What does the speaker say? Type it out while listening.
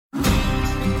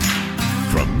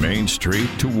Main Street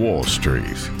to Wall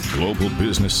Street, global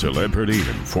business celebrity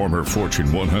and former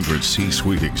Fortune 100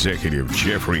 C-suite executive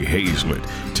Jeffrey Hazlett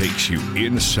takes you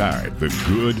inside the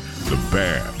good, the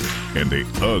bad, and the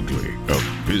ugly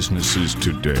of businesses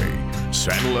today.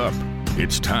 Saddle up.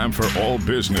 It's time for All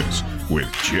Business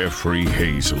with Jeffrey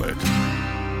Hazlett.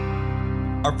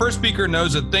 Our first speaker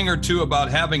knows a thing or two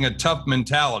about having a tough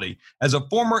mentality. As a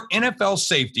former NFL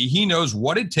safety, he knows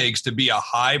what it takes to be a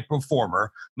high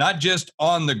performer, not just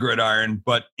on the gridiron,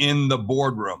 but in the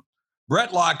boardroom.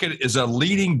 Bret Lockett is a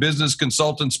leading business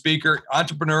consultant, speaker,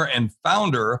 entrepreneur, and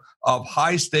founder of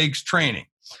High Stakes Training,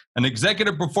 an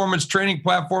executive performance training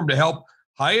platform to help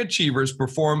high achievers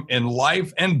perform in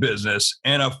life and business,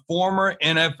 and a former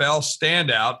NFL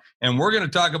standout. And we're going to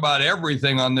talk about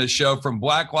everything on this show, from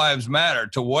Black Lives Matter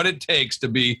to what it takes to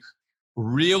be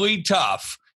really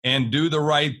tough and do the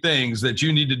right things that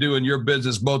you need to do in your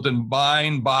business, both in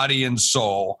mind, body, and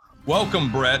soul.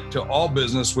 Welcome, Bret, to All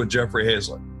Business with Jeffrey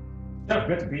Hazlett. Yeah,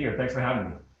 good to be here. Thanks for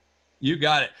having me. You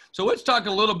got it. So let's talk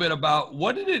a little bit about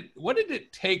what did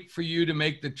it take for you to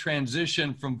make the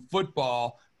transition from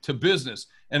football to business,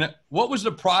 and what was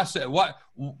the process? What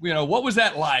was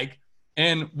that like,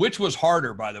 and which was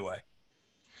harder, by the way?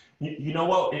 You know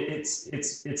what?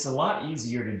 It's a lot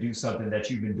easier to do something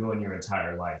that you've been doing your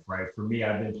entire life, right? For me,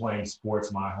 I've been playing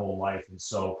sports my whole life, and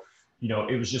so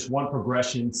it was just one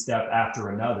progression step after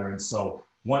another. And so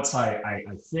once I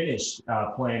finished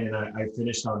playing, and I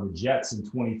finished on the Jets in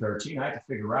 2013, I had to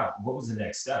figure out what was the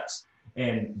next steps.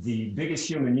 And the biggest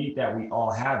human need that we all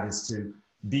have is to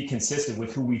be consistent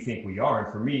with who we think we are.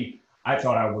 And for me, I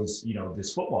thought I was,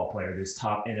 this football player, this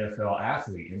top NFL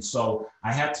athlete. And so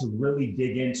I had to really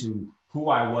dig into who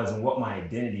I was and what my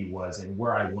identity was and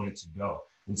where I wanted to go.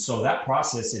 And so that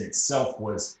process in itself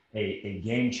was a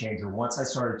game changer once I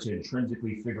started to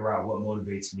intrinsically figure out what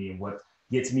motivates me and what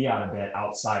gets me out of bed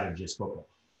outside of just football.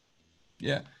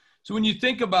 Yeah. So when you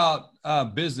think about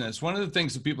business, one of the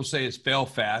things that people say is fail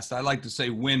fast. I like to say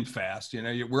win fast.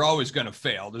 We're always going to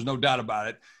fail. There's no doubt about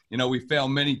it. We fail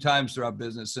many times throughout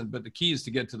business, but the key is to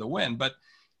get to the win. But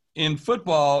in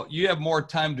football, you have more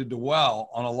time to dwell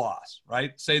on a loss,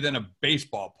 right? Say than a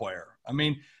baseball player. I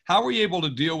mean, how were you able to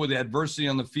deal with adversity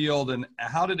on the field, and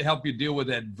how did it help you deal with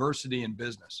adversity in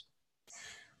business?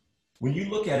 When you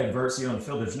look at adversity on the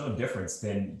field, there's no difference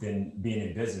than being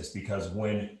in business, because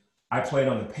when I played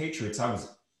on the Patriots, I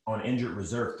was on injured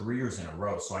reserve 3 years in a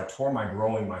row. So I tore my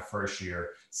groin my first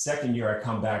year. Second year, I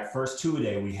come back. First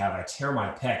two-a-day we have, I tear my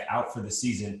pec out for the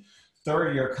season.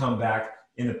 Third year, come back.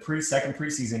 In the second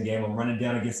preseason game, I'm running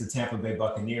down against the Tampa Bay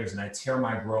Buccaneers, and I tear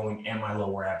my groin and my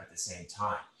lower ab at the same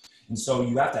time. And so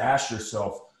you have to ask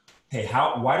yourself, hey,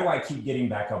 why do I keep getting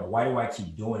back up? Why do I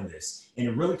keep doing this? And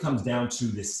it really comes down to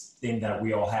this thing that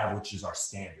we all have, which is our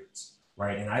standards.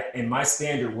 Right. And my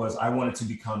standard was I wanted to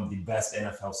become the best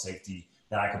NFL safety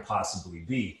that I could possibly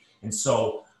be. And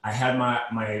so I had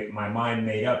my mind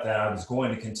made up that I was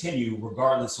going to continue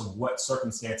regardless of what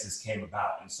circumstances came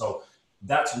about. And so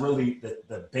that's really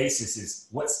the basis is,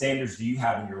 what standards do you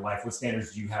have in your life? What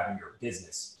standards do you have in your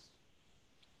business?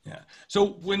 Yeah.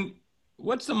 So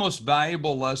what's the most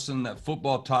valuable lesson that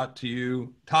football taught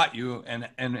you and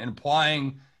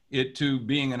applying it to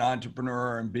being an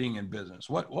entrepreneur and being in business?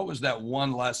 What was that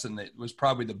one lesson that was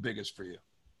probably the biggest for you?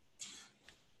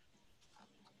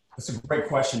 That's a great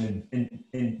question.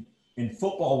 In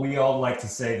football, we all like to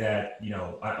say that,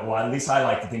 at least I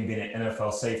like to think, being an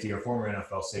NFL safety or former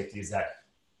NFL safety, is that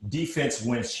defense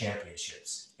wins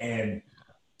championships. And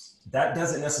that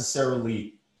doesn't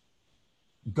necessarily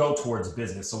go towards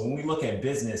business. So when we look at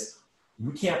business,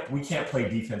 we can't play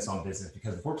defense on business,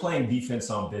 because if we're playing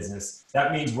defense on business,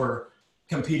 that means we're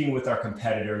competing with our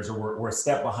competitors, or we're a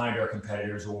step behind our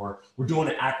competitors, or we're doing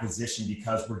an acquisition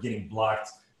because we're getting blocked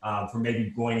from maybe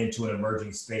going into an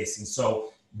emerging space. And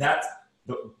so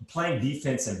playing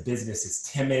defense in business is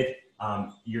timid.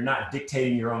 You're not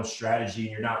dictating your own strategy.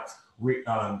 You're not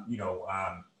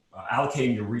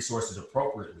allocating your resources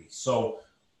appropriately. So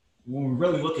when we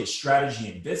really look at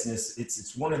strategy in business,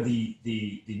 it's one of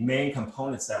the main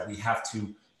components that we have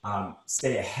to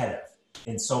stay ahead of.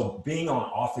 And so being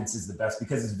on offense is the best,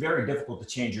 because it's very difficult to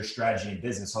change your strategy in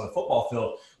business. On the football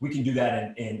field, we can do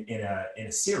that in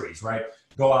a series, right?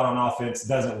 Go out on offense,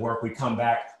 doesn't work, we come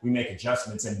back, we make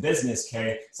adjustments. In business,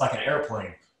 okay, it's like an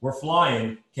airplane. We're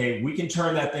flying, okay, we can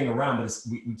turn that thing around, but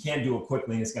we can't do it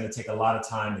quickly, and it's going to take a lot of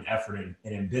time and effort. And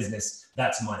in business,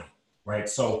 that's money, right?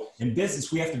 So in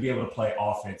business, we have to be able to play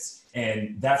offense,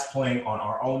 and that's playing on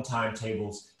our own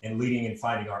timetables and leading and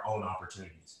finding our own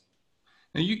opportunities.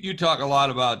 And you talk a lot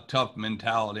about tough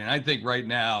mentality. And I think right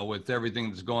now with everything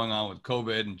that's going on with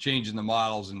COVID and changing the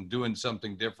models and doing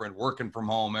something different, working from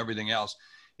home, everything else,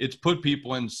 it's put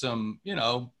people in some,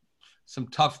 some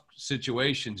tough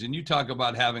situations. And you talk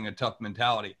about having a tough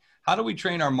mentality. How do we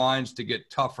train our minds to get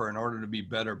tougher in order to be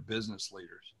better business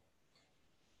leaders?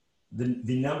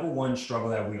 The number one struggle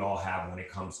that we all have when it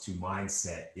comes to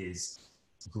mindset is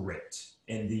grit.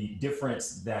 And the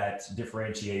difference that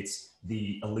differentiates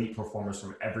the elite performers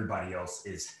from everybody else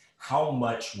is how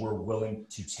much we're willing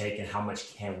to take and how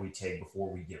much can we take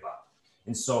before we give up.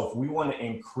 And so if we want to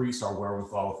increase our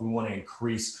wherewithal, if we want to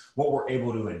increase what we're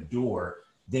able to endure,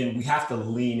 then we have to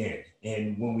lean in.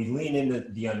 And when we lean into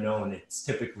the unknown, it's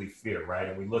typically fear, right?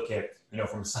 And we look at,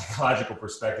 from a psychological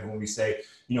perspective, when we say,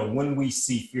 when we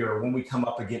see fear or when we come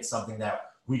up against something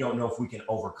that we don't know if we can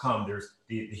overcome, there's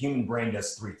the human brain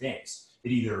does three things.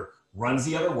 It either runs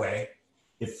the other way,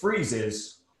 it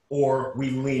freezes, or we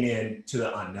lean in to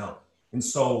the unknown. And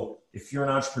so if you're an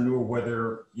entrepreneur,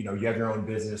 whether you have your own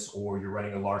business or you're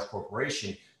running a large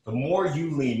corporation, the more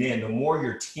you lean in, the more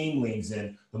your team leans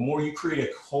in, the more you create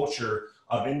a culture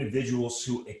of individuals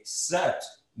who accept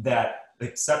that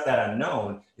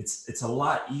unknown, it's a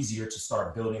lot easier to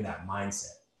start building that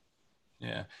mindset.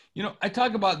 Yeah. I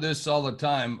talk about this all the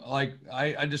time. Like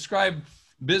I describe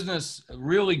business,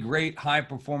 really great high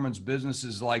performance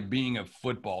businesses like being a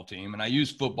football team. And I use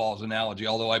football as an analogy,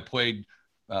 although I played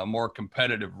more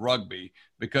competitive rugby,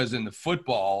 because in the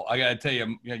football, I got to tell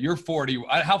you, you're 40.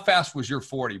 How fast was your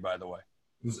 40, by the way?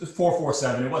 It was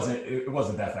 4.47. It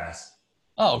wasn't that fast.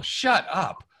 Oh, shut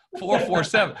up.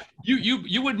 4.47.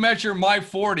 You would measure my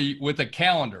 40 with a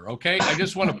calendar. Okay. I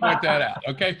just want to point that out.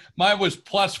 Okay. Mine was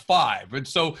 +5. And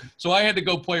so I had to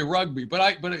go play rugby,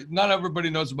 but not everybody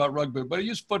knows about rugby, but I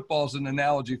use football as an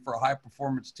analogy for a high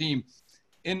performance team.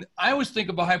 And I always think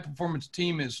of a high performance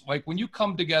team as like when you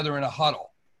come together in a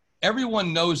huddle,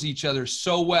 everyone knows each other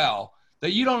so well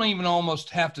that you don't even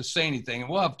almost have to say anything. And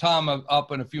we'll have Tom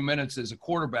up in a few minutes as a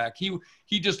quarterback.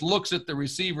 He just looks at the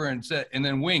receiver and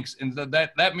then winks, and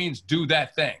that means do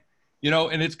that thing,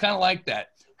 and it's kind of like that.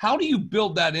 How do you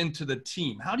build that into the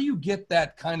team? How do you get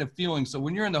that kind of feeling? So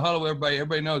when you're in the huddle,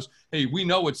 everybody knows, hey, we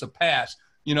know it's a pass,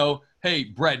 hey,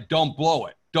 Bret, don't blow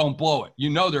it. Don't blow it.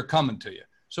 They're coming to you.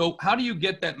 So how do you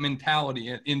get that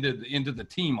mentality into the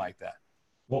team like that?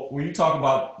 Well, when you talk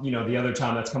about, the other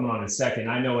Tom that's coming on in a second,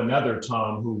 I know another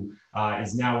Tom who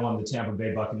is now on the Tampa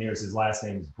Bay Buccaneers. His last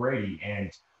name is Brady. And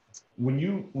when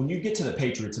you get to the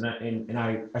Patriots, and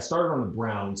I started on the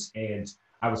Browns, and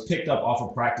I was picked up off a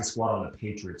practice squad on the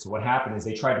Patriots. So what happened is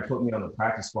they tried to put me on the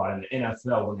practice squad. In the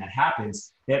NFL, when that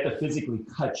happens, they have to physically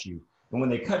cut you. And when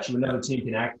they cut you, another team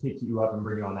can pick you up and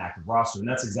bring you on the active roster. And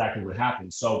that's exactly what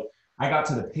happened. So I got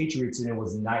to the Patriots, and it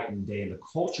was night and day. And the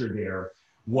culture there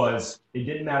was, it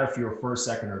didn't matter if you were first,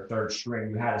 second, or third string.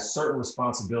 You had a certain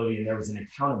responsibility, and there was an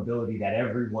accountability that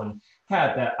everyone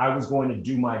had, that I was going to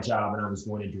do my job and I was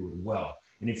going to do it well.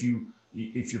 And if you're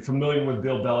familiar with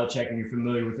Bill Belichick and you're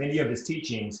familiar with any of his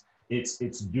teachings, it's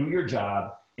do your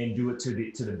job and do it to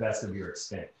the best of your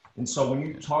extent. And so when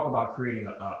you talk about creating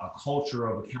a culture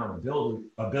of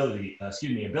ability,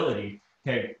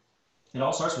 okay, it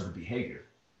all starts with the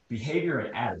behavior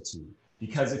and attitude.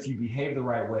 Because if you behave the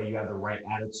right way, you have the right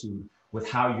attitude with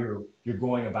how you're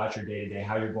going about your day-to-day,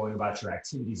 how you're going about your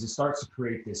activities, it starts to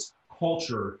create this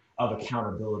culture of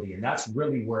accountability. And that's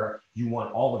really where you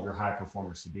want all of your high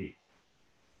performers to be.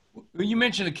 You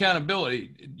mentioned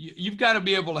accountability. You've got to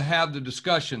be able to have the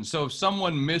discussion. So if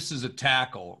someone misses a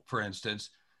tackle, for instance,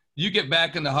 you get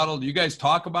back in the huddle. Do you guys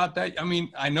talk about that? I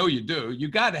mean, I know you do. You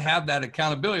got to have that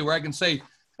accountability where I can say,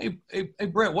 hey,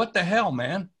 Bret, what the hell,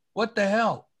 man? What the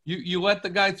hell? You let the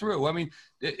guy through. I mean,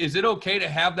 is it okay to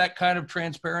have that kind of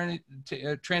transparency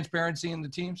in the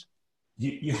teams?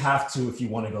 You have to if you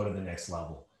want to go to the next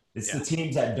level. It's the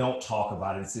teams that don't talk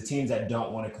about it. It's the teams that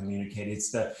don't want to communicate.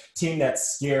 It's the team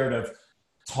that's scared of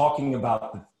talking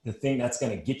about the thing that's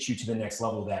going to get you to the next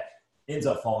level that ends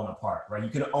up falling apart, right? You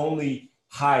can only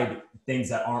hide things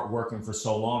that aren't working for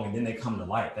so long, and then they come to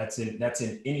light. That's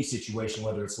in any situation,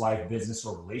 whether it's life, business,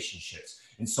 or relationships.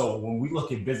 And so when we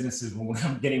look at businesses, when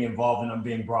I'm getting involved and I'm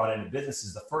being brought into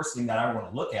businesses, the first thing that I want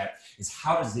to look at is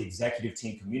how does the executive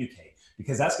team communicate?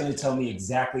 Because that's going to tell me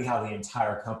exactly how the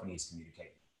entire company is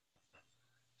communicating.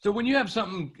 So when you have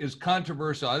something as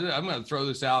controversial, I'm going to throw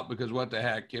this out because what the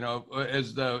heck,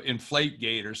 as the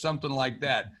Inflategate or something like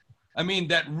that. I mean,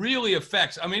 that really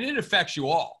affects, it affects you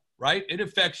all, right? It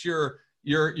affects your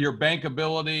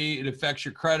bankability. It affects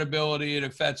your credibility. It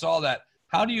affects all that.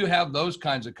 How do you have those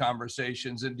kinds of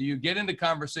conversations? And do you get into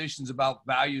conversations about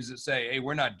values that say, hey,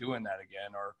 we're not doing that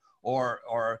again?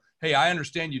 or hey, I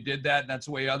understand you did that and that's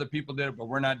the way other people did it, but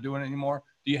we're not doing it anymore?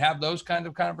 Do you have those kind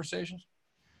of conversations?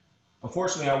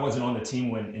 Unfortunately, I wasn't on the team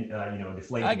when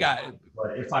deflating. I got it.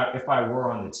 But if I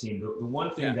were on the team, the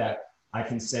one thing that I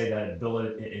can say that Bill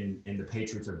and the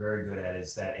Patriots are very good at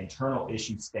is that internal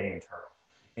issues stay internal.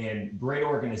 And great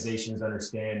organizations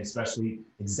understand, especially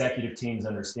executive teams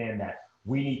understand that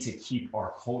we need to keep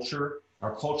our culture.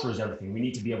 Our culture is everything. We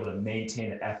need to be able to maintain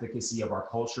the efficacy of our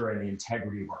culture and the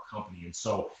integrity of our company. And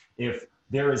so if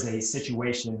there is a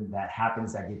situation that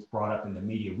happens that gets brought up in the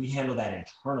media, we handle that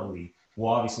internally.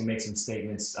 We'll obviously make some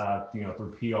statements,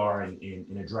 through PR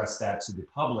and address that to the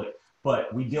public,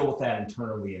 but we deal with that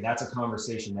internally. And that's a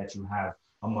conversation that you have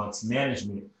amongst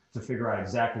management to figure out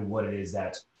exactly what it is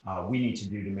that we need to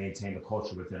do to maintain the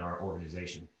culture within our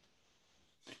organization.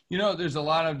 There's a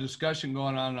lot of discussion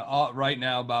going on right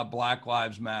now about Black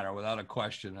Lives Matter, without a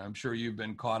question. I'm sure you've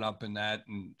been caught up in that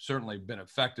and certainly been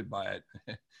affected by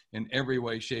it in every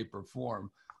way, shape, or form.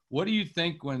 What do you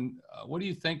think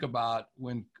about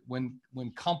when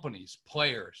companies,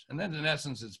 players, and then in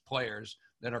essence it's players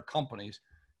that are companies,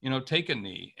 take a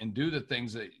knee and do the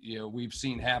things that we've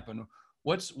seen happen?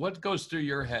 What goes through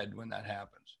your head when that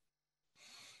happens?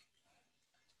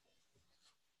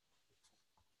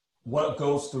 What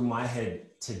goes through my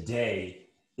head today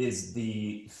is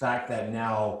the fact that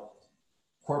now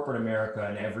corporate America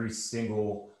and every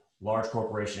single large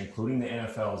corporation, including the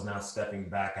NFL, is now stepping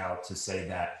back out to say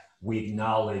that we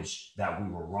acknowledge that we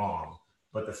were wrong.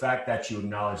 But the fact that you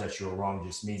acknowledge that you were wrong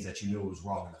just means that you knew it was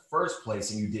wrong in the first place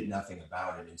and you did nothing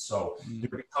about it. And so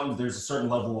there's a certain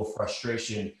level of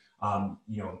frustration,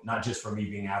 not just for me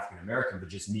being African-American, but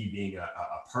just me being a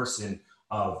person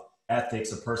of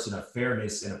ethics, a person of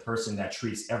fairness, and a person that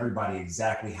treats everybody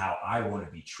exactly how I want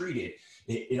to be treated.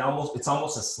 It's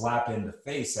almost a slap in the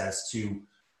face as to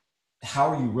how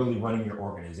are you really running your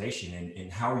organization, and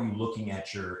how are you looking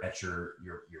at your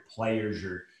players,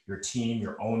 your team,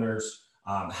 your owners?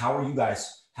 How are you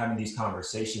guys having these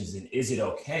conversations, and is it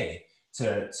okay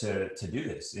to do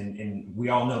this? And we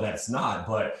all know that it's not,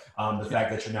 but the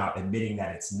fact that you're now admitting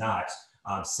that it's not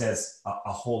says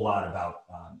a whole lot about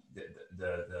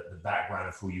the background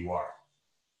of who you are.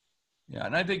 Yeah,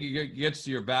 and I think it gets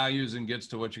to your values and gets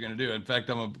to what you're going to do. In fact,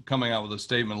 I'm coming out with a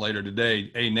statement later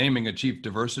today. Naming a chief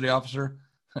diversity officer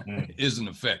isn't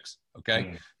a fix.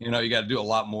 Okay. You got to do a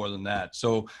lot more than that.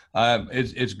 So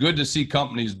it's good to see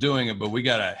companies doing it, but we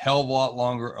got a hell of a lot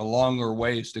longer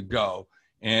ways to go,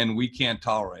 and we can't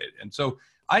tolerate it. And so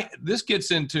this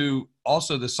gets into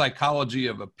also the psychology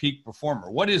of a peak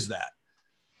performer. What is that?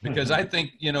 Because I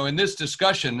think, in this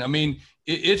discussion,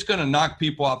 it's going to knock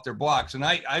people off their blocks. And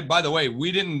I, by the way,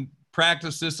 we didn't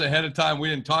practice this ahead of time. We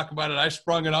didn't talk about it. I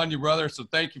sprung it on you, brother. So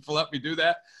thank you for letting me do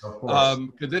that. Of course.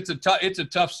 Because it's a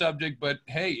tough subject, but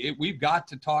hey, we've got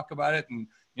to talk about it. And,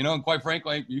 and quite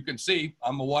frankly, you can see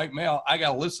I'm a white male. I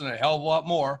got to listen a hell of a lot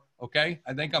more. Okay.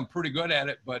 I think I'm pretty good at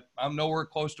it, but I'm nowhere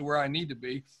close to where I need to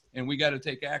be. And we got to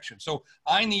take action. So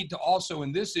I need to also,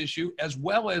 in this issue, as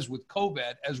well as with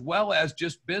COVID, as well as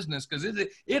just business, because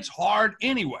it's hard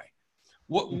anyway.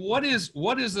 What is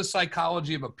the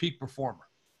psychology of a peak performer?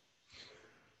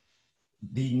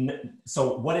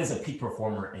 So what is a peak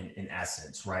performer in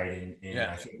essence, right? And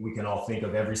I think we can all think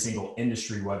of every single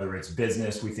industry, whether it's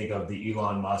business, we think of the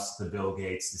Elon Musk, the Bill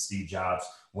Gates, the Steve Jobs.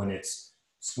 When it's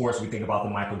sports, we think about the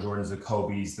Michael Jordans, the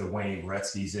Kobe's, the Wayne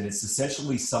Gretzky's, and it's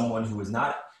essentially someone who is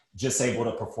not just able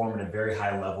to perform at a very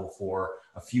high level for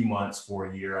a few months, for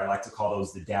a year. I like to call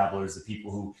those the dabblers, the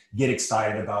people who get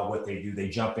excited about what they do. They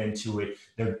jump into it.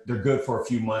 They're good for a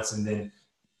few months, and then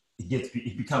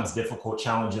it becomes difficult.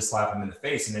 Challenges slap them in the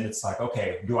face. And then it's like,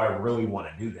 okay, do I really want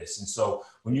to do this? And so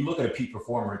when you look at a peak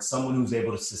performer, it's someone who's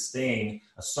able to sustain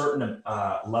a certain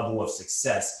level of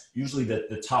success, usually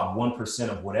the top 1%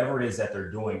 of whatever it is that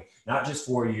they're doing, not just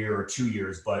for a year or 2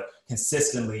 years, but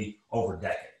consistently over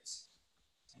decades.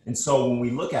 And so when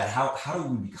we look at how do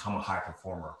we become a high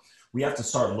performer, we have to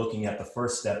start looking at the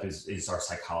first step is our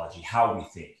psychology, how we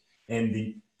think. And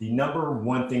the number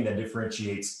one thing that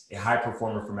differentiates a high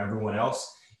performer from everyone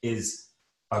else is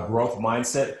a growth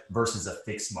mindset versus a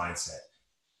fixed mindset.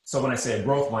 So when I say a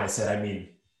growth mindset, I mean,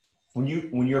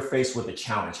 when you're faced with a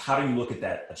challenge, how do you look at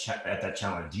that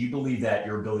challenge? Do you believe that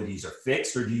your abilities are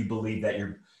fixed, or do you believe that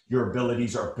your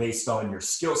abilities are based on your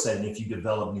skill set? And if you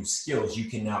develop new skills, you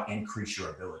can now increase your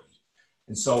ability.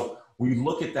 And so we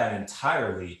look at that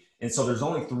entirely. And so there's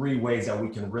only 3 ways that we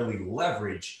can really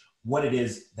leverage what it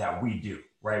is that we do,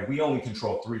 right? We only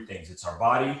control 3 things. It's our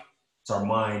body, it's our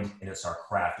mind, and it's our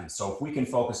craft. And so if we can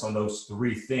focus on those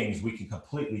 3 things, we can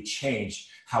completely change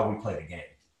how we play the game.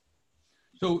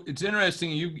 So it's interesting.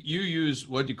 You use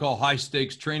what you call high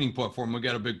stakes training platform. We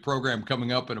got a big program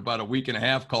coming up in about a week and a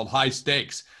half called High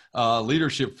Stakes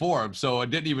Leadership Forum. So I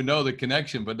didn't even know the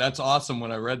connection, but that's awesome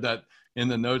when I read that in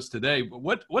the notes today. But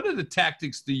what are the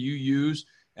tactics do you use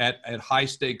at High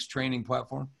Stakes Training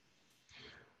Platform?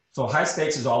 So high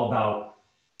stakes is all about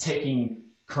taking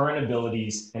current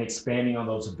abilities and expanding on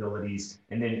those abilities,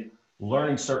 and then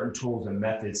learning certain tools and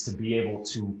methods to be able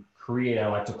to create, I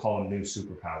like to call them new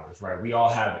superpowers, right? We all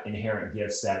have inherent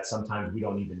gifts that sometimes we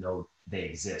don't even know they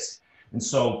exist. And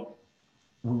so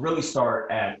we really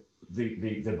start at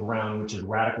the ground, which is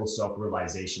radical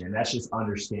self-realization. And that's just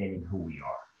understanding who we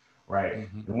are, right?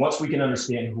 Mm-hmm. And once we can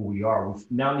understand who we are, we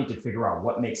now need to figure out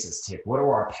what makes us tick. What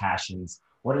are our passions?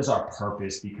 What is our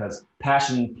purpose? Because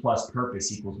passion plus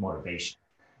purpose equals motivation.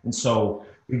 And so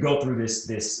we go through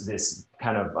this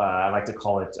kind of, I like to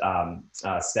call it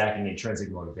stacking intrinsic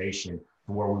motivation,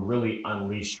 where we really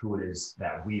unleash who it is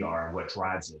that we are and what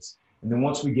drives us. And then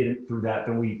once we get through that,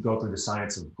 then we go through the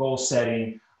science of goal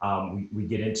setting. We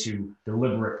get into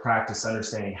deliberate practice,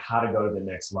 understanding how to go to the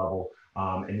next level,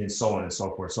 and then so on and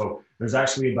so forth. So there's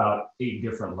actually about 8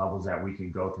 different levels that we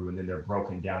can go through, and then they're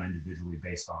broken down individually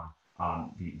based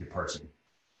on the person.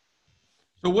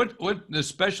 So what the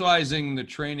specializing the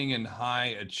training in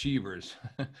high achievers,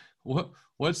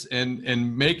 what's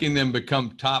and making them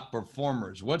become top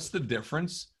performers? What's the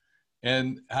difference?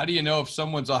 And how do you know if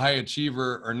someone's a high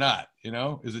achiever or not? You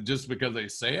know, is it just because they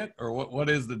say it, or what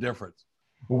is the difference?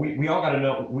 Well, we all got to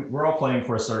know we're all playing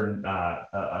for a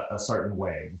certain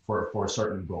way for a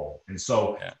certain goal, and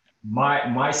so yeah.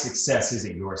 My success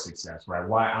isn't your success, right?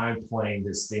 Why I'm playing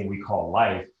this thing we call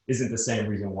life isn't the same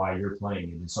reason why you're playing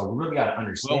it. And so we really got to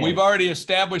understand. Well, we've already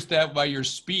established that by your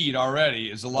speed already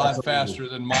is a lot faster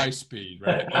than my speed,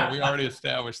 right? We already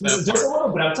established that. Just a little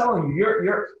bit. I'm telling you,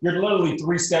 you're literally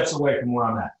 3 steps away from where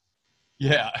I'm at.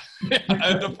 Yeah.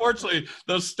 And unfortunately,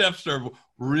 those steps are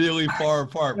really far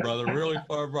apart, brother, really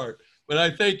far apart. But I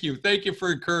thank you. Thank you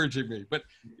for encouraging me. But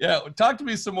yeah, talk to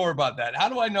me some more about that. How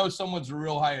do I know someone's a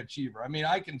real high achiever? I mean,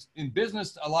 I can, in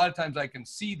business, a lot of times I can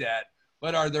see that,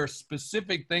 but are there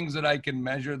specific things that I can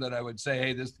measure that I would say,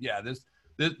 hey,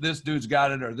 this dude's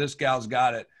got it, or this gal's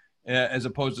got it, as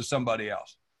opposed to somebody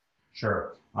else?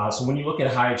 Sure. So when you look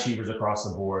at high achievers across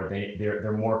the board,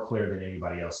 they're more clear than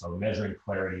anybody else. So measuring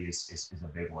clarity is a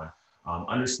big one.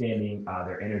 Understanding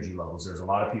their energy levels. There's a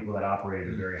lot of people that operate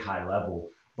at a very high level,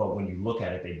 but when you look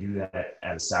at it, they do that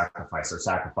as a sacrifice. They're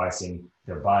sacrificing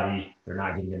their body. They're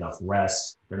not getting enough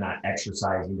rest. They're not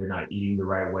exercising. They're not eating the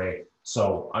right way.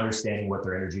 So understanding what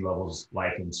their energy levels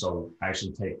like. And so I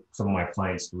actually take some of my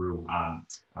clients through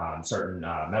certain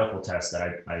medical tests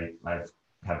that I've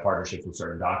had partnerships with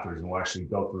certain doctors, and we'll actually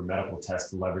go through medical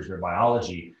tests to leverage their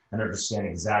biology and understand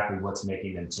exactly what's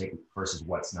making them tick versus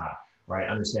what's not, right?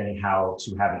 Understanding how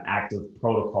to have an active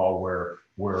protocol where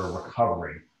we're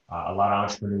recovering. A lot of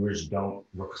entrepreneurs don't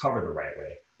recover the right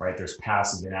way, right? There's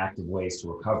passive and active ways to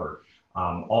recover.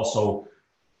 Also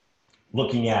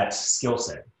looking at skill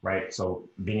set, right? So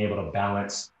being able to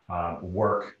balance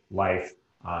work, life,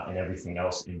 and everything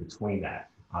else in between that.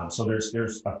 So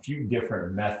there's a few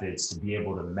different methods to be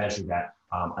able to measure that.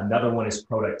 Another one is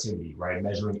productivity, right?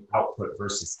 Measuring output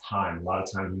versus time. A lot of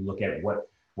times we look at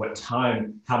what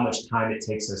time, how much time it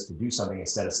takes us to do something,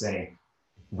 instead of saying,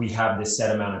 we have this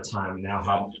set amount of time. Now,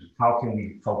 how can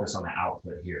we focus on the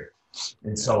output here?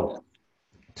 And so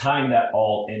tying that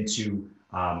all into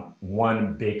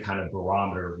one big kind of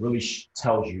barometer really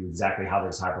tells you exactly how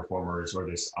this high performer is, or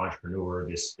this entrepreneur, or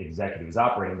this executive is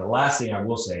operating. The last thing I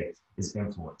will say is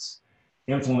influence.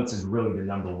 Influence is really the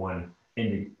number one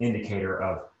indicator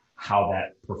of how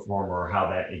that performer or how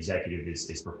that executive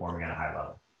is performing at a high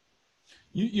level.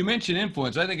 You mentioned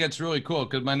influence. I think that's really cool,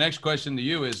 because my next question to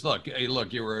you is, look,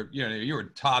 you were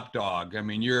top dog. I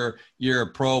mean, you're a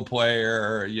pro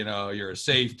player, you're a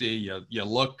safety, you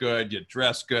look good, you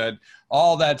dress good,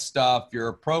 all that stuff. You're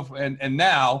a pro, and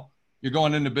now you're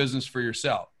going into business for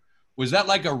yourself. Was that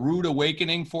like a rude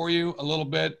awakening for you a little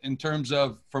bit, in terms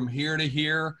of from here to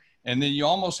here? And then you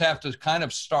almost have to kind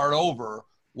of start over.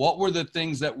 What were the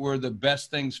things that were the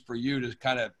best things for you to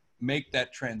kind of make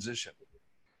that transition?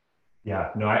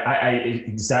 Yeah, no, I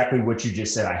exactly what you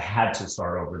just said. I had to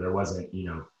start over. There wasn't,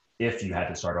 if you had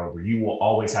to start over. You will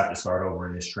always have to start over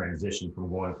in this transition from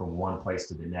going from one place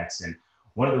to the next. And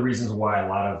one of the reasons why a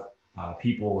lot of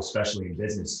people, especially in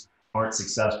business, aren't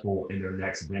successful in their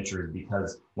next venture is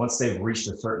because once they've reached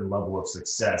a certain level of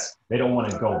success, they don't want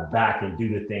to go back and do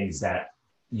the things that,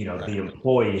 the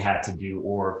employee had to do,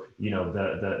 or,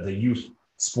 the youth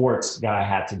sports guy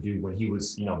had to do when he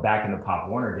was, back in the Pop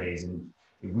Warner days. And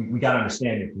we got to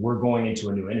understand, if we're going into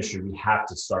a new industry, we have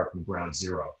to start from ground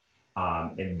zero.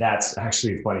 And that's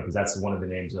actually funny, because that's one of the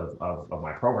names of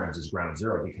my programs is Ground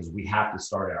Zero, because we have to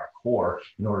start at our core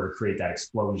in order to create that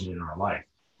explosion in our life.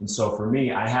 And so for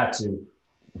me, I had to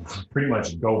pretty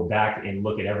much go back and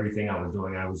look at everything I was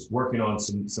doing. I was working on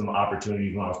some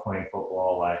opportunities when I was playing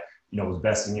football. I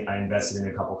invested in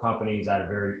a couple of companies. I had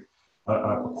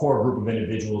a core group of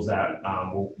individuals that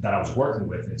I was working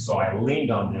with. And so I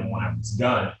leaned on them when I was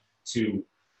done to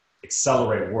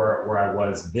accelerate where I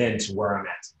was then to where I'm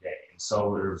at today. And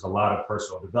so there was a lot of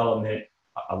personal development,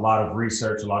 a lot of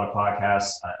research, a lot of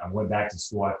podcasts. I went back to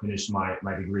school. I finished my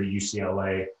degree at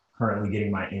UCLA, currently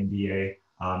getting my MBA.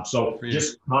 So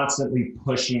just constantly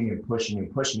pushing,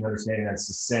 understanding that it's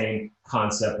the same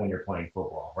concept when you're playing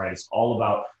football, right? It's all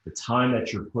about the time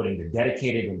that you're putting, the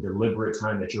dedicated and deliberate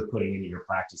time that you're putting into your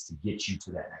practice to get you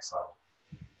to that next level.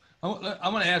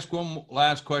 I'm going to ask one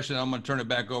last question. I'm going to turn it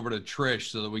back over to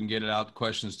Trish so that we can get it out,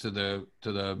 questions to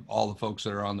all the folks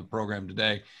that are on the program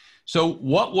today. So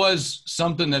what was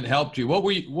something that helped you?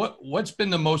 What's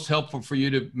been the most helpful for you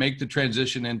to make the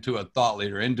transition into a thought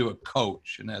leader, into a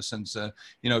coach, in essence,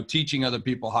 teaching other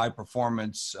people high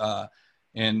performance,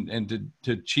 and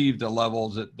to achieve the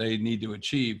levels that they need to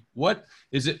achieve? What's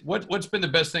been the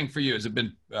best thing for you? Has it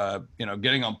been,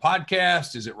 getting on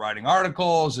podcasts? Is it writing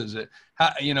articles? Is it,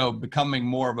 becoming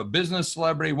more of a business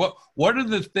celebrity? What are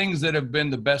the things that have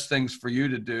been the best things for you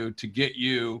to do to get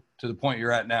you to the point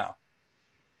you're at now?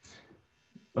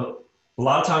 Well, a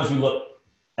lot of times we look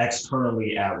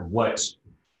externally at what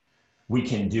we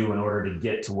can do in order to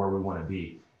get to where we want to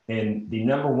be. And the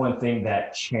number one thing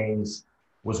that changed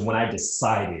was when I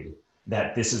decided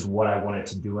that this is what I wanted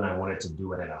to do, and I wanted to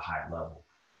do it at a high level.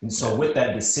 And so with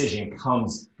that decision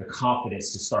comes the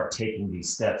confidence to start taking these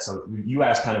steps. So you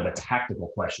asked kind of a tactical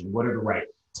question. What are the right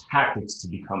tactics to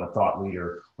become a thought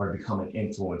leader or become an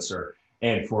influencer?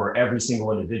 And for every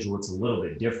single individual, it's a little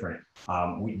bit different.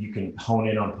 You can hone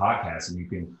in on podcasts, and you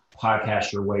can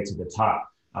podcast your way to the top.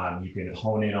 You can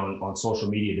hone in on social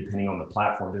media, depending on the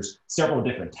platform. There's several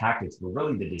different tactics, but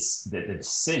really the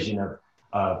decision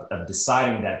of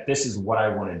deciding that this is what I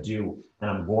want to do,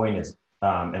 and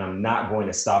I'm not going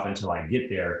to stop until I get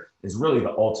there, is really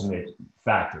the ultimate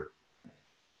factor.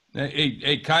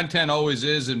 Content always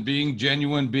is, and being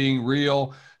genuine, being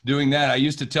real, doing that. I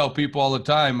used to tell people all the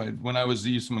time when I was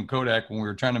Eastman Kodak, when we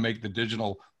were trying to make the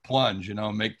digital plunge,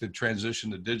 make the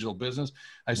transition to digital business.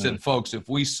 I said, folks, if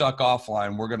we suck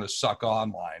offline, we're going to suck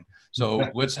online. So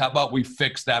how about we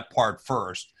fix that part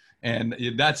first? And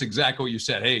that's exactly what you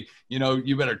said. Hey,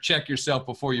 you better check yourself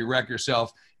before you wreck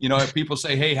yourself. If people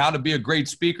say, hey, how to be a great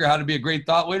speaker, how to be a great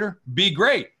thought leader, be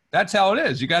great. That's how it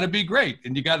is. You got to be great.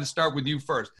 And you got to start with you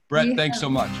first. Bret, thanks so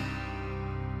much.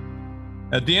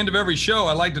 At the end of every show,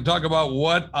 I like to talk about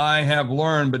what I have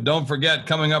learned, but don't forget,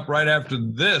 coming up right after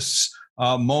this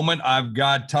moment, I've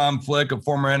got Tom Flick, a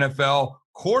former NFL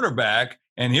quarterback,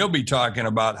 and he'll be talking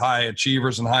about high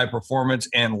achievers and high performance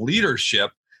and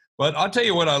leadership. But I'll tell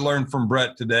you what I learned from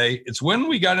Bret today. It's when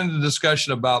we got into the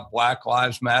discussion about Black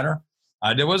Lives Matter,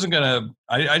 I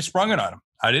sprung it on him.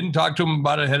 I didn't talk to him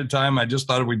about it ahead of time. I just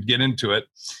thought we'd get into it.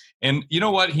 And you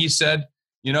know what he said?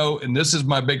 And this is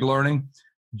my big learning.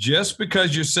 Just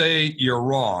because you say you're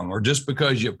wrong, or just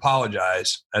because you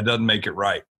apologize, that doesn't make it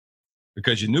right,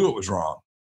 because you knew it was wrong.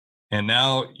 And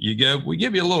now we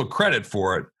give you a little credit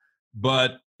for it,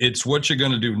 but it's what you're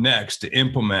going to do next to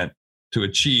implement, to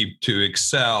achieve, to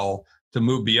excel, to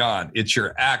move beyond. It's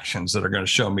your actions that are going to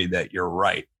show me that you're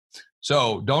right.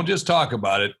 So don't just talk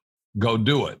about it, go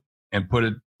do it and put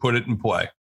it in play.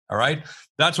 All right.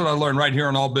 That's what I learned right here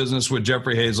on All Business with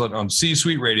Jeffrey Hazlett on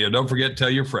C-Suite Radio. Don't forget, tell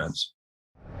your friends.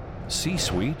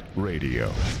 C-Suite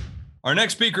Radio. Our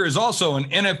next speaker is also an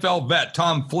NFL vet.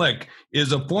 Tom Flick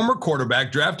is a former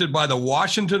quarterback drafted by the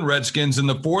Washington Redskins in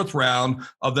the 4th round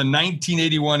of the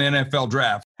 1981 NFL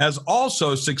draft, has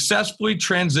also successfully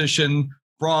transitioned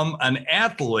from an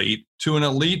athlete to an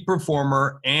elite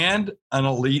performer and an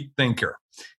elite thinker.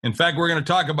 In fact, we're going to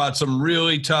talk about some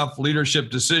really tough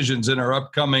leadership decisions in our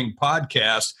upcoming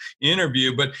podcast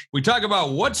interview, but we talk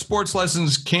about what sports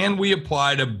lessons can we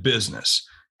apply to business.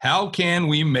 How can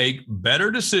we make better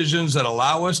decisions that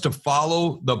allow us to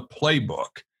follow the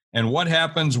playbook? And what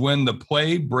happens when the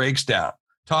play breaks down?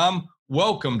 Tom,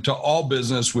 welcome to All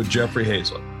Business with Jeffrey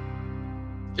Hazlett.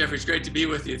 Jeffrey, it's great to be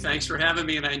with you. Thanks for having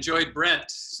me, and I enjoyed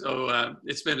Bret. So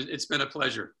it's been a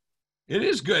pleasure. It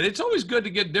is good. It's always good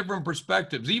to get different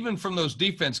perspectives, even from those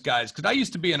defense guys, because I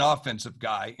used to be an offensive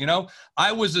guy.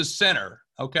 I was a center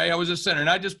Okay, I was a center,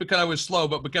 not just because I was slow,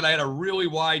 but because I had a really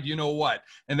wide you-know-what,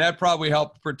 and that probably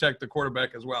helped protect the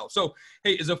quarterback as well. So,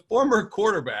 hey, as a former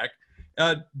quarterback,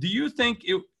 do you think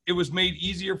it was made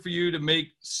easier for you to make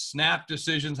snap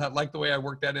decisions? I like the way I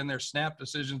worked that in there, snap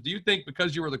decisions. Do you think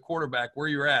because you were the quarterback where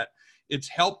you're at, it's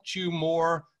helped you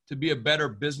more to be a better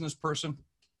business person?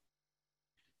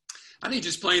 I think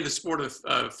just playing the sport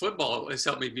of football has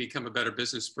helped me become a better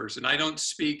business person. I don't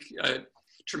speak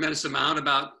tremendous amount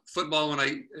about football when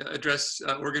I address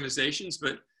organizations,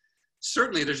 but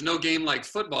certainly there's no game like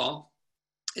football.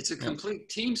 It's a complete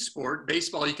team sport.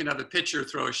 Baseball, you can have a pitcher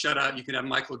throw a shutout. You can have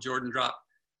Michael Jordan drop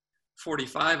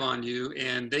 45 on you,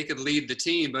 and they could lead the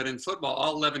team. But in football,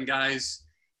 all 11 guys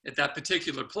at that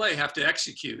particular play have to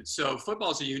execute. So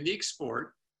football is a unique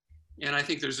sport. And I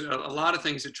think there's a lot of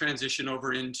things that transition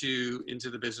over into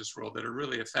the business world that are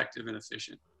really effective and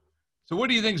efficient. So what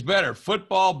do you think is better,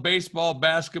 football, baseball,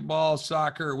 basketball,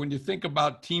 soccer? When you think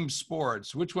about team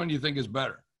sports, which one do you think is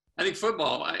better? I think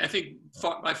football, I think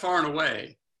by far and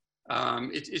away.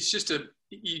 It's just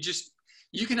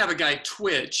you can have a guy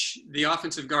twitch, the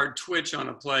offensive guard twitch on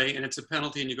a play, and it's a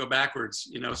penalty and you go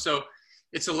backwards, So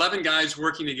it's 11 guys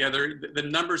working together. The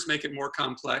numbers make it more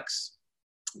complex.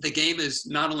 The game is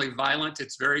not only violent,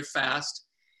 it's very fast.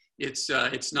 It's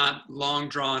not long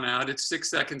drawn out. It's 6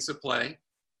 seconds of play.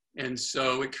 And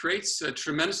so it creates a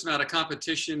tremendous amount of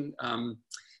competition.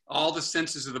 All the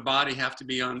senses of the body have to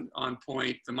be on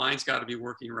point. The mind's got to be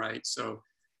working right. So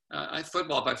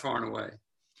football by far and away.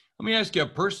 Let me ask you a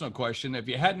personal question. If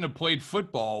you hadn't have played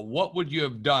football, what would you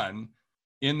have done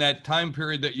in that time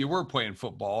period that you were playing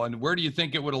football? And where do you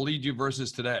think it would have led you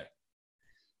versus today?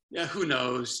 Yeah, who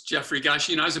knows, Jeffrey? Gosh,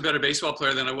 I was a better baseball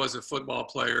player than I was a football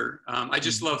player. I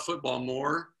just love football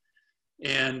more.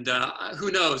 And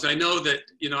who knows? I know that,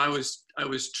 I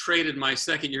was traded my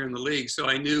second year in the league. So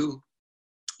I knew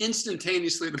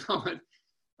instantaneously the moment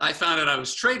I found out I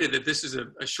was traded that this is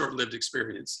a short-lived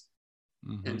experience.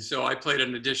 Mm-hmm. And so I played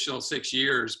an additional 6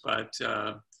 years, but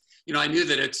I knew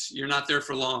that you're not there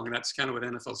for long. And that's kind of what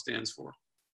NFL stands for.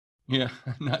 Yeah,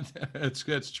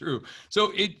 that's true.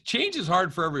 So change is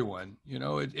hard for everyone.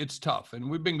 It's tough. And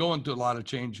we've been going through a lot of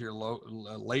change here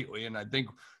lately. And I think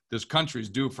this country's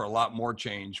due for a lot more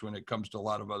change when it comes to a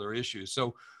lot of other issues.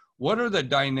 So what are the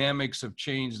dynamics of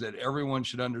change that everyone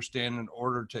should understand in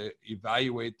order to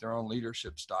evaluate their own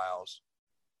leadership styles?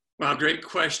 Well, great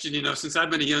question. Since I've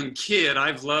been a young kid,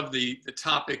 I've loved the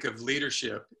topic of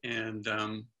leadership. And,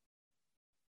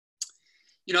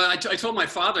 I told my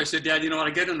father, I said, Dad, when I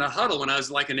get in the huddle when I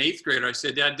was like an 8th grader, I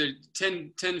said, Dad,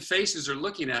 10 faces are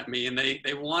looking at me and they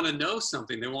want to know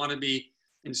something. They want to be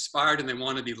inspired and they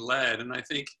want to be led. And I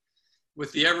think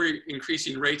with the ever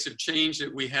increasing rates of change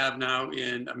that we have now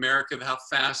in America, how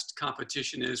fast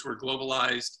competition is, we're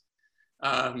globalized.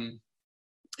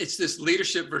 It's this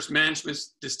leadership versus management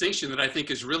distinction that I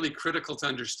think is really critical to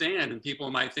understand. And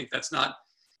people might think that's not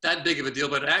that big of a deal,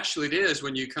 but actually it is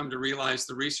when you come to realize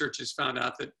the research has found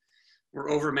out that we're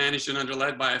overmanaged and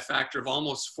underled by a factor of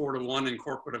almost 4-to-1 in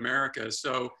corporate America.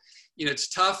 So, it's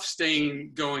tough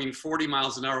going 40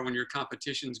 miles an hour when your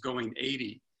competition's going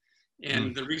 80.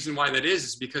 And the reason why that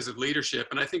is because of leadership.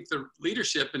 And I think the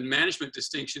leadership and management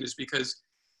distinction is because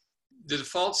the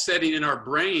default setting in our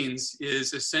brains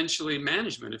is essentially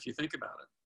management, if you think about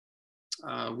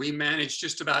it. We manage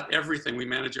just about everything. We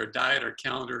manage our diet, our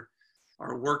calendar,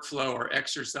 our workflow, our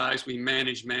exercise. We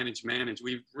manage.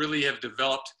 We really have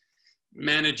developed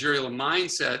managerial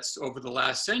mindsets over the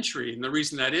last century. And the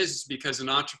reason that is because an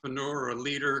entrepreneur or a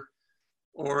leader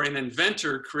or an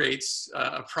inventor creates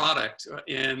a product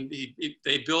and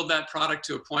they build that product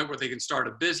to a point where they can start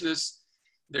a business.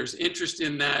 There's interest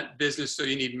in that business, so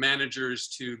you need managers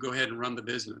to go ahead and run the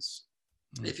business.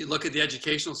 Mm-hmm. If you look at the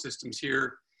educational systems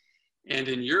here and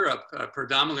in Europe,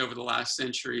 predominantly over the last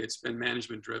century, it's been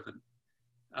management driven.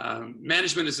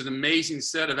 Management is an amazing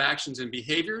set of actions and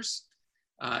behaviors.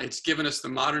 It's given us the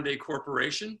modern day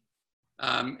corporation.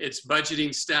 It's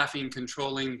budgeting, staffing,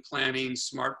 controlling, planning,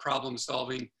 smart problem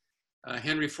solving.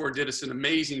 Henry Ford did us an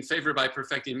amazing favor by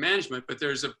perfecting management, but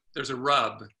there's a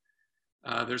rub.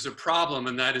 There's a problem,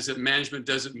 and that is that management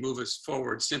doesn't move us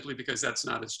forward simply because that's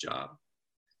not its job.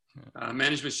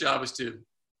 Management's job is to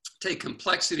take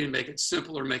complexity and make it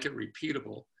simple or make it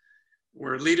repeatable,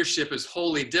 where leadership is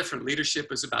wholly different. Leadership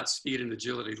is about speed and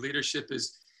agility. Leadership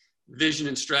is vision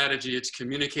and strategy. It's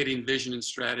communicating vision and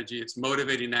strategy. It's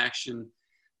motivating action.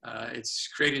 It's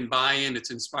creating buy-in.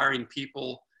 It's inspiring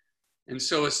people. And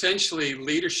so essentially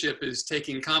leadership is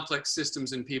taking complex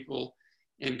systems and people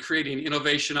and creating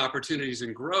innovation opportunities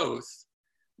and growth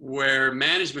where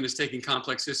management is taking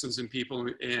complex systems and people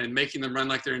and making them run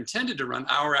like they're intended to run,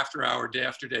 hour after hour, day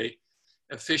after day,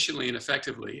 efficiently and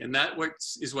effectively. And that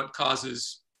is what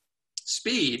causes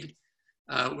speed.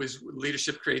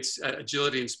 Leadership creates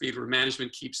agility and speed, where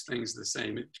management keeps things the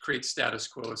same. It creates status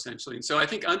quo, essentially. And so I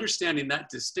think understanding that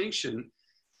distinction,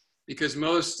 because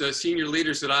most senior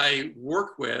leaders that I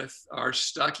work with are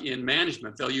stuck in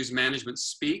management. They'll use management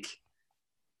speak.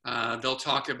 They'll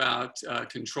talk about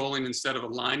controlling instead of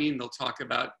aligning. They'll talk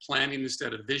about planning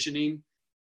instead of visioning.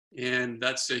 And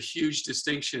that's a huge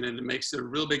distinction, and it makes a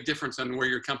real big difference on where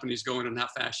your company's going and how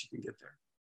fast you can get there.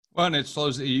 Well, and it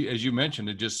slows, as you mentioned,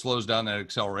 it just slows down that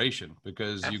acceleration,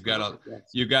 because you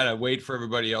gotta wait for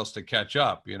everybody else to catch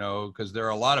up, because there are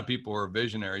a lot of people who are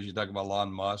visionaries. You talk about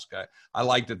Elon Musk. I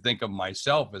like to think of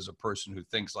myself as a person who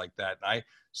thinks like that. And I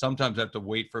sometimes have to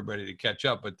wait for everybody to catch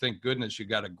up, but thank goodness you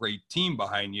got a great team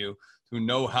behind you who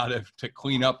know how to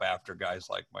clean up after guys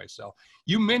like myself.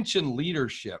 You mentioned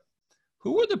leadership.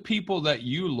 Who are the people that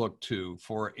you look to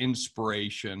for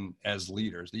inspiration as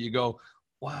leaders that you go,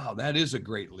 wow, that is a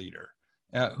great leader?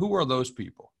 Who are those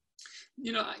people?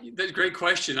 That's a great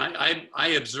question. I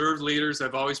observe leaders.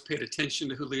 I've always paid attention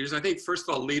to who leaders. I think, first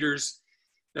of all, leaders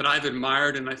that I've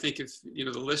admired, and I think if, the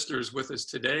listeners with us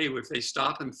today, if they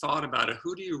stop and thought about it,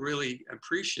 who do you really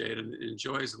appreciate and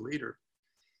enjoy as a leader?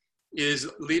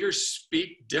 Is leaders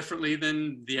speak differently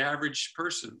than the average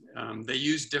person. They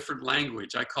use different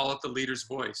language. I call it the leader's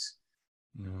voice.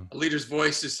 Yeah. A leader's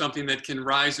voice is something that can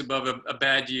rise above a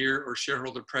bad year or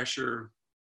shareholder pressure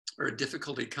or a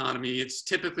difficult economy. It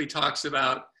typically talks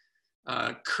about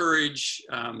courage,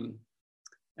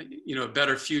 a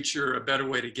better future, a better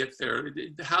way to get there.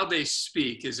 How they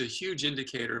speak is a huge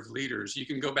indicator of leaders. You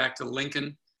can go back to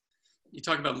Lincoln. You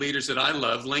talk about leaders that I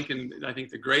love. Lincoln, I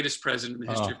think the greatest president in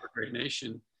the history of a great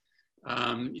nation.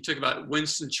 You talk about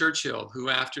Winston Churchill, who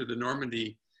after the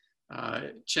Normandy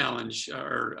challenge,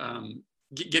 or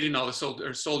getting all the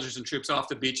soldiers and troops off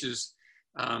the beaches,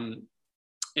 and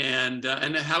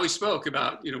how he spoke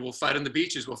about, we'll fight on the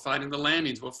beaches, we'll fight in the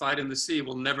landings, we'll fight in the sea,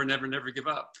 we'll never, never, never give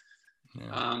up.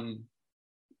 Yeah.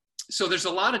 So there's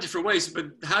a lot of different ways, but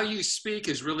how you speak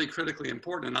is really critically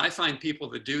important. And I find people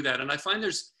that do that. And I find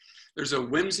there's a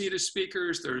whimsy to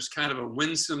speakers. There's kind of a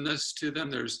winsomeness to them.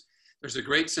 There's a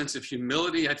great sense of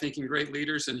humility, I think, in great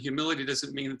leaders. And humility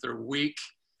doesn't mean that they're weak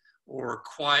or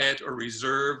quiet or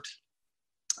reserved.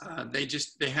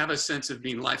 They have a sense of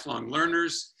being lifelong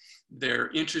learners.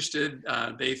 They're interested.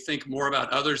 They think more about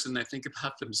others than they think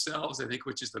about themselves, I think,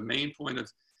 which is the main point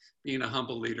of being a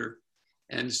humble leader.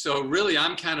 And so really,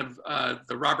 I'm kind of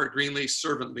the Robert Greenlee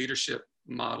servant leadership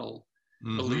model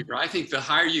believer. I think the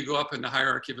higher you go up in the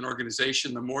hierarchy of an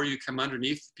organization, the more you come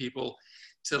underneath people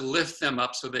to lift them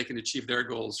up so they can achieve their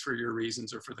goals for your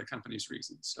reasons or for the company's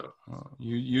reasons. So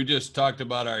you just talked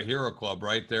about our hero club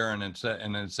right there, and its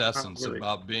essence really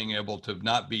about being able to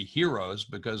not be heroes,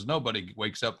 because nobody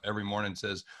wakes up every morning and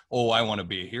says, oh, I want to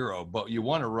be a hero, but you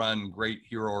want to run great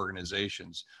hero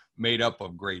organizations made up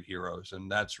of great heroes.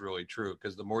 And that's really true,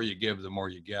 because the more you give, the more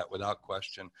you get, without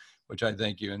question, which I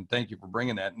thank you. And thank you for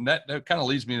bringing that. And that kind of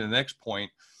leads me to the next point.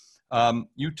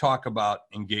 You talk about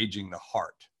engaging the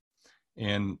heart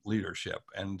in leadership.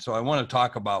 And so I want to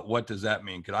talk about, what does that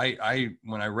mean? Because I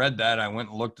when I read that, I went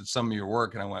and looked at some of your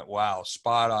work and I went, wow,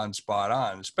 spot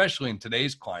on, especially in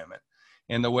today's climate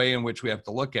and the way in which we have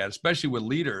to look at it, especially with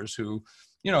leaders who,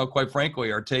 quite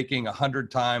frankly, are taking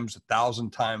 100 times, 1,000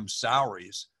 times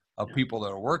salaries of people that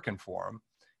are working for them.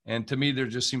 And to me, there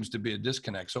just seems to be a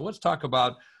disconnect. So let's talk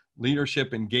about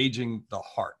leadership engaging the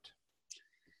heart.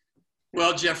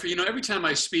 Well, Jeffrey, every time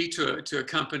I speak to a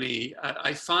company,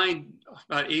 I find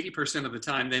about 80% of the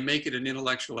time they make it an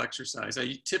intellectual exercise.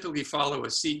 I typically follow a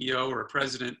CEO or a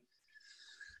president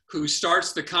who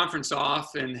starts the conference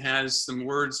off and has some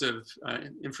words of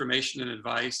information and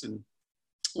advice and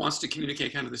wants to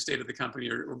communicate kind of the state of the company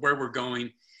or where we're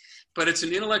going. But it's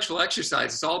an intellectual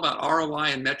exercise. It's all about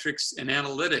ROI and metrics and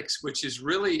analytics, which is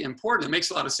really important. It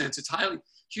makes a lot of sense. It's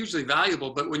hugely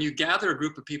valuable. But when you gather a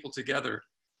group of people together,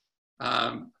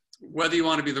 whether you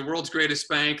want to be the world's greatest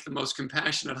bank, the most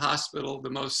compassionate hospital, the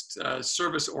most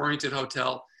service-oriented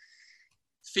hotel,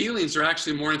 feelings are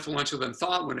actually more influential than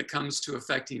thought when it comes to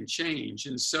affecting change.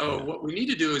 And so what we need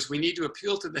to do is we need to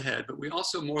appeal to the head, but we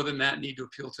also, more than that, need to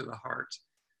appeal to the heart.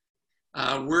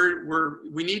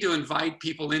 We need to invite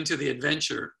people into the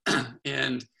adventure.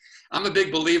 And I'm a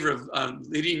big believer of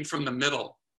leading from the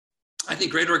middle. I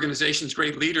think great organizations,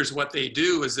 great leaders, what they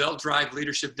do is they'll drive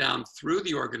leadership down through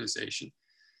the organization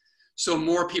so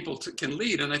more people can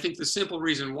lead. And I think the simple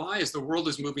reason why is the world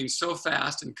is moving so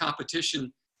fast and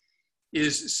competition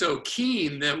is so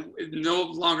keen that no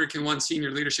longer can one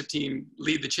senior leadership team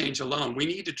lead the change alone. We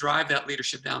need to drive that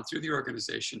leadership down through the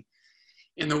organization.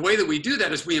 And the way that we do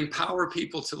that is we empower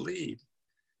people to lead.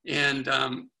 And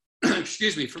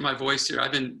excuse me for my voice here.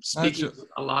 I've been speaking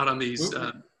a lot on these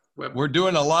we're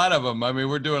doing a lot of them. I mean,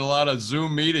 we're doing a lot of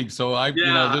Zoom meetings. So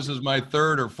this is my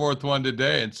third or fourth one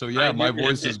today. And so, my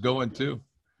voice is going too.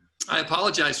 I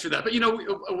apologize for that. But,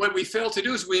 what we fail to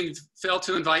do is we fail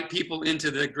to invite people into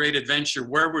the great adventure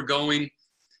where we're going.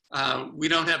 We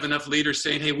don't have enough leaders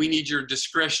saying, hey, we need your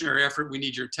discretionary effort. We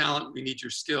need your talent. We need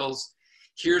your skills.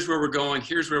 Here's where we're going.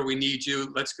 Here's where we need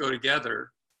you. Let's go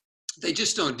together. They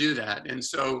just don't do that. And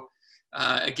so,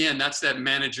 again, that's that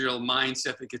managerial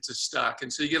mindset that gets us stuck.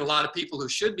 And so you get a lot of people who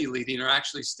should be leading are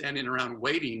actually standing around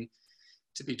waiting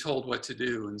to be told what to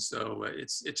do. And so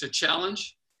it's a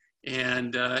challenge.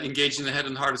 And engaging the head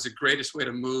and the heart is the greatest way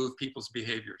to move people's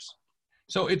behaviors.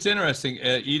 So it's interesting.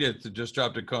 Edith just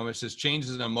dropped a comment. It says change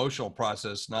is an emotional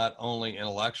process, not only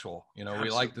intellectual. Absolutely. We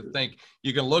like to think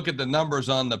you can look at the numbers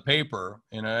on the paper.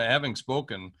 Having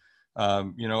spoken,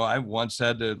 I once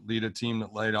had to lead a team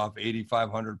that laid off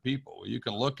 8,500 people. You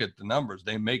can look at the numbers;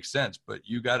 they make sense, but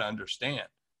you got to understand.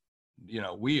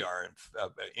 We are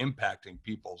impacting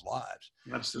people's lives.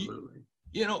 Absolutely.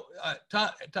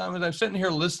 Tom, as I'm sitting here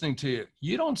listening to you,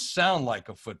 you don't sound like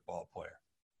a football player.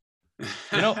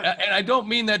 And I don't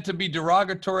mean that to be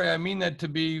derogatory. I mean that to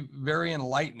be very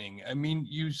enlightening. I mean,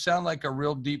 you sound like a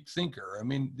real deep thinker. I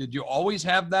mean, did you always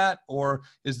have that, or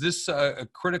is this a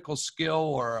critical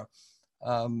skill or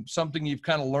something you've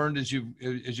kind of learned as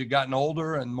you've gotten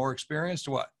older and more experienced,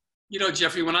 or what?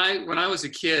 Jeffrey, when I was a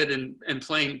kid and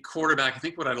playing quarterback, I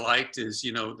think what I liked is,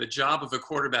 the job of a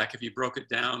quarterback, if you broke it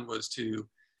down, was to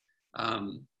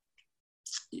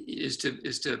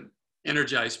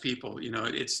energize people.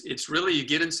 It's really, you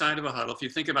get inside of a huddle. If you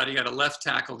think about it, you got a left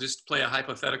tackle, just play a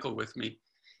hypothetical with me.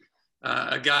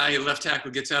 A left tackle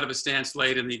gets out of a stance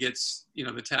late and he gets,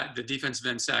 the defensive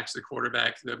end sacks the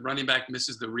quarterback. The running back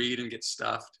misses the read and gets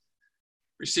stuffed.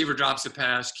 Receiver drops a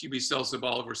pass. QB sells the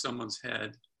ball over someone's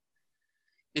head.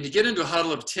 And you get into a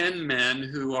huddle of 10 men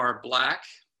who are black,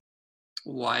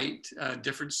 white,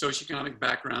 different socioeconomic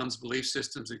backgrounds, belief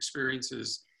systems,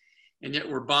 experiences, and yet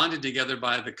we're bonded together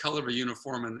by the color of a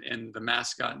uniform and the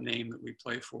mascot name that we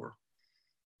play for.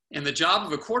 And the job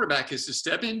of a quarterback is to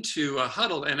step into a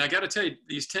huddle, and I got to tell you,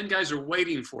 these 10 guys are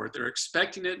waiting for it. They're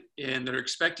expecting it, and they're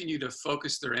expecting you to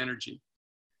focus their energy.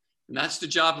 And that's the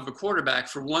job of a quarterback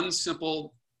for one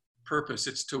simple purpose.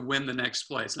 It's to win the next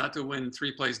play. It's not to win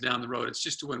 3 plays down the road. It's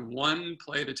just to win one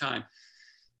play at a time.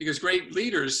 Because great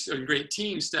leaders and great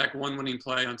teams stack one winning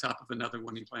play on top of another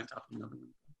winning play on top of another winning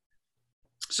play.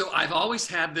 So I've always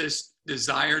had this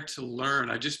desire to learn.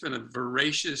 I've just been a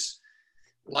voracious,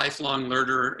 lifelong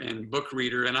learner and book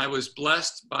reader. And I was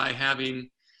blessed by having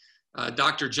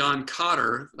Dr. John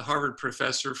Cotter, the Harvard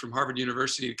professor from Harvard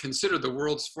University, considered the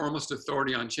world's foremost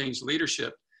authority on change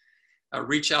leadership,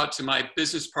 reach out to my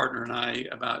business partner and I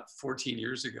about 13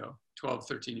 years ago.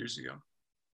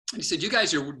 And he said, you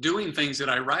guys are doing things that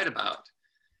I write about.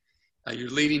 You're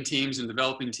leading teams and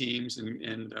developing teams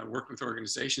and working with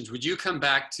organizations. Would you come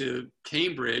back to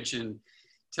Cambridge and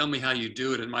tell me how you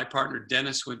do it? And my partner,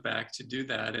 Dennis, went back to do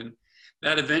that. And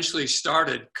that eventually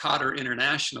started Cotter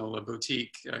International, a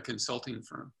boutique consulting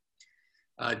firm.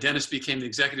 Dennis became the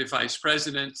executive vice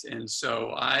president. And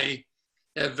so I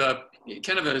have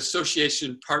kind of an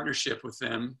association partnership with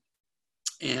them.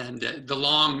 And the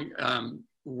long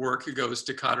work goes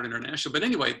to Cotter International. But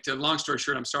anyway, to long story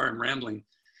short, I'm sorry, I'm rambling.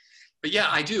 But yeah,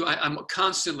 I do. I'm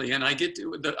constantly, and I get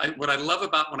to, what I love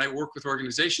about when I work with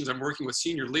organizations, I'm working with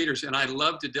senior leaders, and I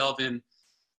love to delve in.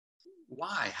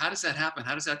 Why? How does that happen?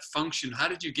 How does that function? How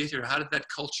did you get here? How did that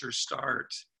culture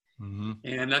start? Mm-hmm.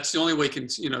 And that's the only way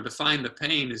to find the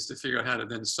pain is to figure out how to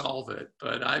then solve it.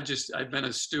 But I've been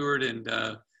a steward and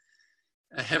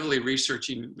heavily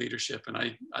researching leadership, and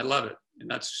I love it. And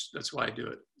that's why I do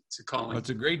it. It's a calling. Well, it's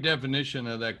a great definition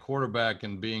of that quarterback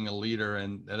and being a leader,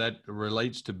 and that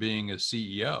relates to being a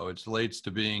CEO. It relates to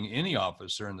being any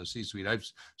officer in the C-suite.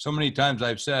 So many times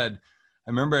I've said, I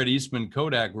remember at Eastman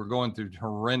Kodak, we're going through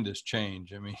horrendous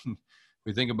change. I mean,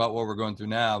 we think about what we're going through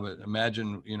now, but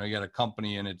imagine, you got a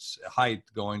company in its height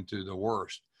going to the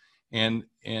worst. And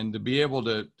to be able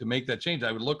to make that change,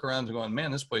 I would look around and going,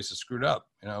 man, this place is screwed up.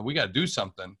 We got to do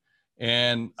something.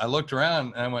 And I looked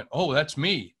around and I went, oh, that's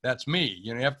me. That's me.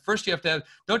 Don't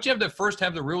you have to first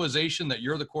have the realization that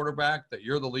you're the quarterback, that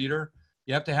you're the leader?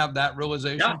 You have to have that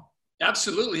realization. Yeah,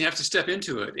 absolutely. You have to step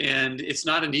into it. And it's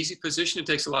not an easy position. It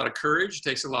takes a lot of courage. It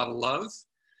takes a lot of love.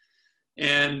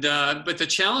 And but the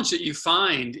challenge that you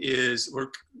find is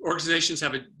where organizations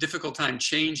have a difficult time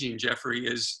changing, Jeffrey,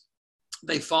 is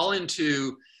they fall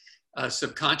into a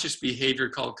subconscious behavior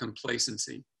called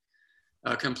complacency.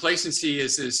 Complacency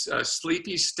is this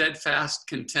sleepy, steadfast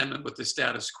contentment with the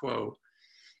status quo.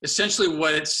 Essentially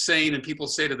what it's saying, and people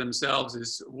say to themselves,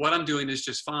 is what I'm doing is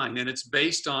just fine. And it's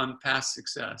based on past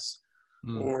success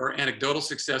or anecdotal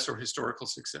success or historical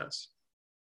success.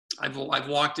 I've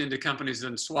walked into companies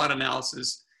and SWOT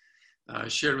analysis,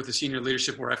 shared with the senior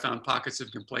leadership where I found pockets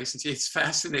of complacency. It's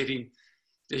fascinating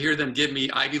to hear them give me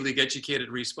Ivy League educated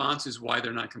responses why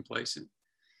they're not complacent.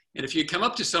 And if you come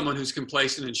up to someone who's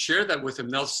complacent and share that with them,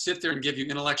 they'll sit there and give you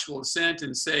intellectual assent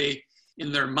and say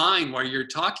in their mind while you're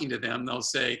talking to them, they'll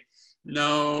say,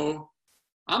 no,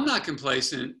 I'm not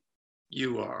complacent.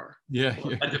 You are. Yeah.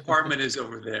 A department is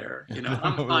over there. You know,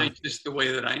 I'm fine just the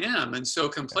way that I am. And so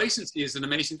complacency is an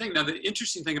amazing thing. Now, the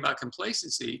interesting thing about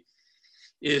complacency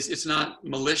is it's not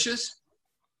malicious.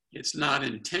 It's not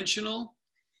intentional.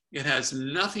 It has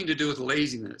nothing to do with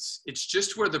laziness. It's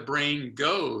just where the brain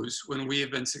goes when we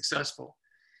have been successful.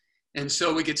 And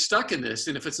so we get stuck in this.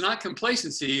 And if it's not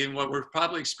complacency, and what we're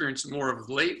probably experiencing more of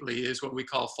lately is what we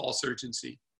call false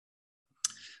urgency.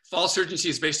 False urgency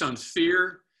is based on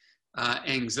fear,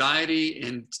 anxiety,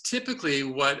 and typically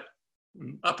what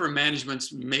upper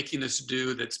management's making us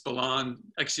do that's beyond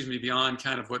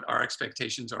kind of what our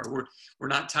expectations are. We're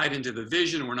not tied into the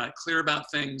vision. We're not clear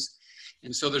about things.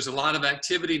 And so there's a lot of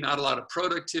activity, not a lot of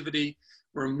productivity.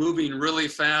 We're moving really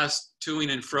fast,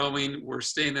 toing and froing. We're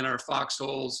staying in our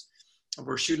foxholes.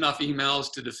 We're shooting off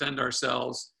emails to defend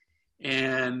ourselves.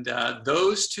 And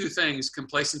those two things,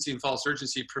 complacency and false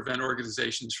urgency, prevent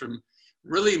organizations from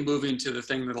really moving to the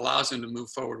thing that allows them to move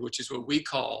forward, which is what we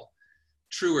call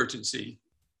true urgency.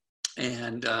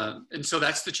 And so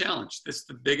that's the challenge. That's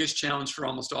the biggest challenge for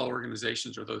almost all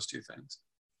organizations, are those two things.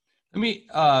 Let me,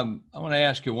 I want to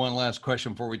ask you one last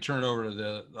question before we turn it over to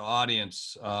the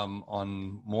audience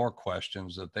on more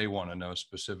questions that they want to know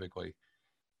specifically.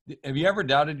 Have you ever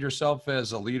doubted yourself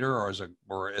as a leader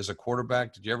or as a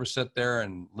quarterback? Did you ever sit there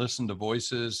and listen to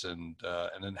voices and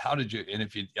then how did you, and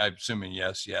if you, I'm assuming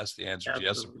yes, the answer is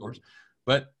yes, of course.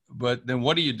 But then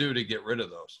what do you do to get rid of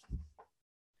those?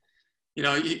 You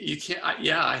know, you can't,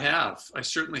 yeah, I have. I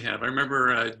certainly have. I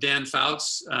remember Dan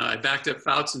Fouts. I backed up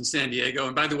Fouts in San Diego.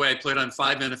 And by the way, I played on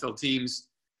 5 NFL teams.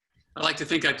 I like to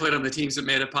think I played on the teams that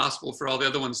made it possible for all the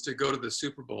other ones to go to the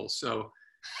Super Bowl. So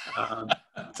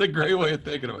that's a great way of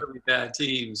thinking of it. Really bad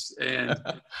teams.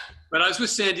 But I was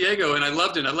with San Diego and I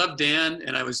loved it. I loved Dan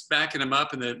and I was backing him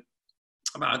up in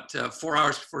about 4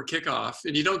 hours before kickoff.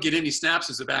 And you don't get any snaps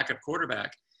as a backup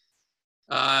quarterback.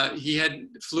 He had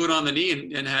fluid on the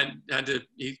knee and had to,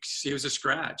 he was a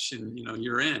scratch and, you know,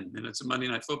 you're in and it's a Monday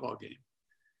Night Football game.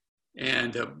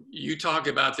 And you talk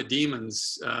about the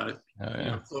demons you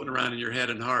know, floating around in your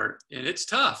head and heart. And it's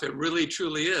tough. It really,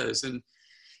 truly is. And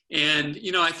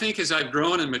you know, I think as I've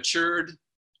grown and matured,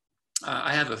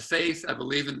 I have a faith. I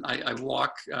believe in, I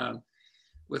walk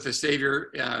with the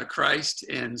Savior, Christ.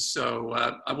 And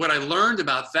so what I learned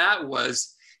about that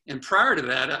was, and prior to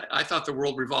that, I thought the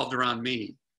world revolved around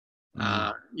me.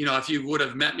 You know, if you would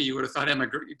have met me, you would have thought I'm a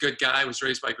good guy. I was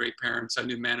raised by great parents. I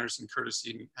knew manners and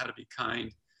courtesy and how to be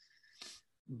kind.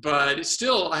 But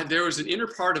still, there was an inner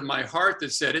part of my heart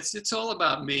that said, it's all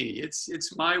about me.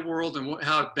 It's my world and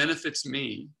how it benefits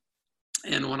me.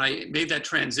 And when I made that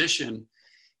transition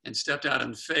and stepped out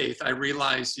in faith, I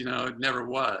realized, you know, it never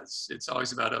was. It's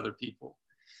always about other people.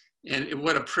 And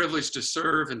what a privilege to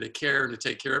serve and to care and to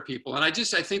take care of people. And I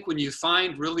think when you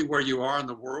find really where you are in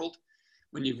the world,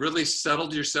 when you've really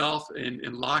settled yourself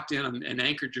and locked in and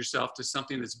anchored yourself to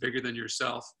something that's bigger than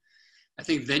yourself, I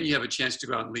think then you have a chance to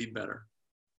go out and lead better.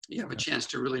 You have a chance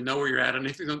to really know where you're at. And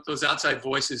I think those outside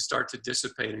voices start to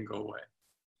dissipate and go away.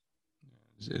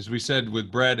 As we said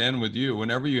with Bret and with you,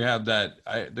 whenever you have that,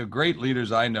 the great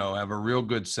leaders I know have a real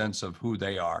good sense of who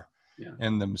they are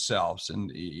and themselves.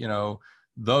 And, you know,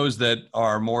 those that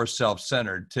are more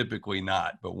self-centered, typically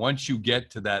not. But once you get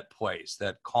to that place,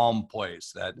 that calm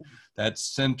place, that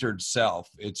centered self,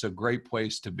 it's a great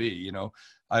place to be. You know,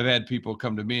 I've had people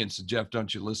come to me and say, Jeff,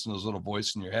 don't you listen to those little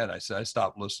voices in your head? I said, I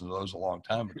stopped listening to those a long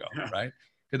time ago, right?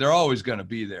 Because they're always going to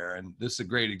be there. And this is a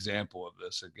great example of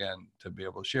this, again, to be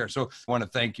able to share. So I want to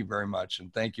thank you very much.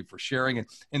 And thank you for sharing.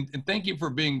 And thank you for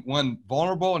being,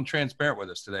 vulnerable and transparent with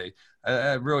us today.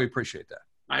 I really appreciate that.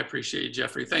 I appreciate you,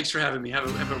 Jeffrey. Thanks for having me. Have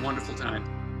a wonderful time.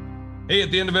 Hey,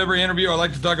 at the end of every interview, I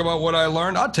like to talk about what I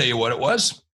learned. I'll tell you what it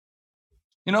was.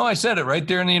 You know, I said it right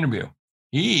there in the interview.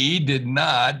 He did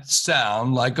not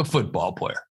sound like a football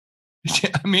player.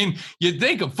 I mean, you'd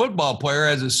think a football player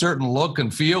has a certain look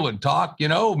and feel and talk,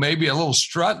 maybe a little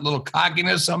strut, a little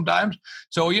cockiness sometimes.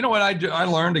 So you know what I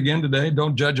learned again today?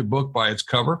 Don't judge a book by its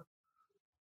cover.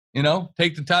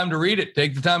 Take the time to read it.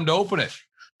 Take the time to open it.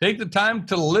 Take the time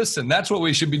to listen. That's what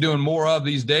we should be doing more of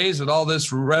these days with all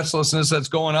this restlessness that's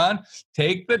going on.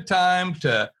 Take the time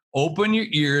to open your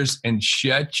ears and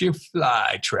shut your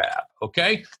fly trap,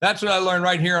 okay? That's what I learned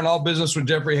right here on All Business with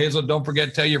Jeffrey Hazlett. Don't forget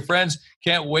to tell your friends.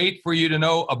 Can't wait for you to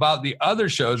know about the other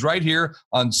shows right here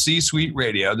on C-Suite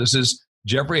Radio. This is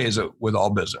Jeffrey Hazlett with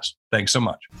All Business. Thanks so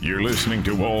much. You're listening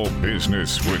to All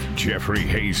Business with Jeffrey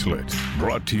Hazlett,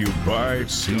 brought to you by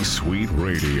C-Suite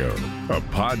Radio, a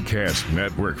podcast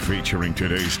network featuring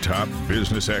today's top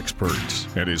business experts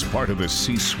and is part of the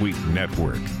C-Suite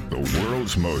Network, the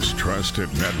world's most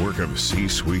trusted network of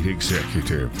C-Suite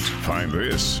executives. Find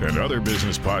this and other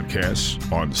business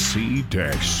podcasts on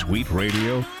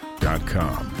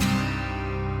c-suiteradio.com.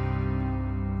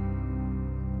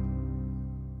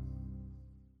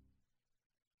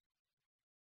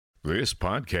 This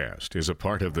podcast is a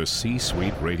part of the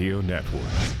C-Suite Radio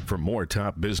Network. For more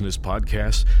top business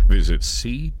podcasts, visit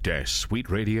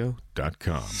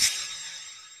c-suiteradio.com.